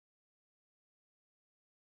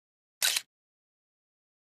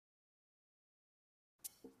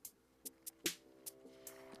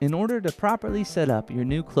In order to properly set up your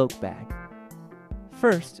new cloak bag,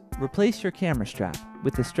 first, replace your camera strap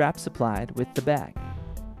with the strap supplied with the bag.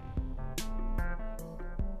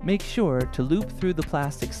 Make sure to loop through the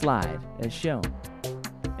plastic slide as shown,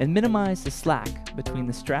 and minimize the slack between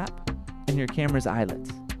the strap and your camera's eyelets.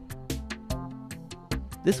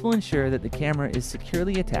 This will ensure that the camera is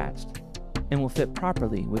securely attached and will fit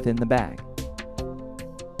properly within the bag.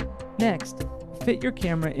 Next, fit your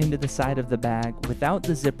camera into the side of the bag without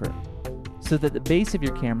the zipper, so that the base of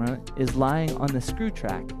your camera is lying on the screw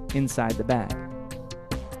track inside the bag.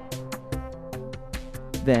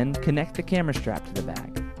 Then connect the camera strap to the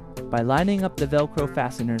bag by lining up the Velcro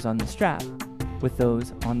fasteners on the strap with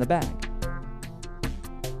those on the bag.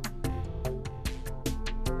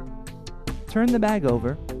 Turn the bag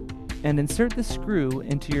over and insert the screw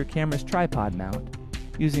into your camera's tripod mount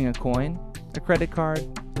using a coin, a credit card,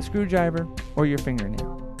 a screwdriver, or your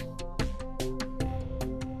fingernail.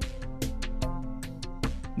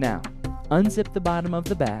 Now, unzip the bottom of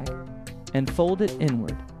the bag and fold it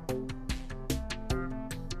inward.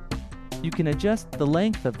 You can adjust the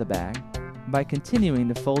length of the bag by continuing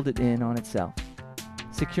to fold it in on itself,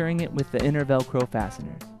 securing it with the inner Velcro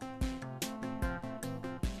fasteners.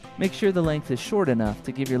 Make sure the length is short enough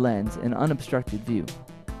to give your lens an unobstructed view.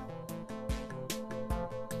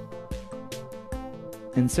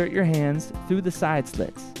 Insert your hands through the side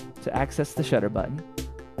slits to access the shutter button.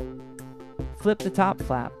 Flip the top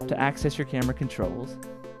flap to access your camera controls,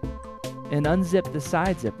 and unzip the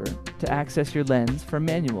side zipper to access your lens for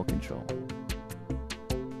manual control.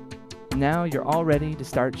 Now you're all ready to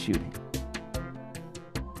start shooting.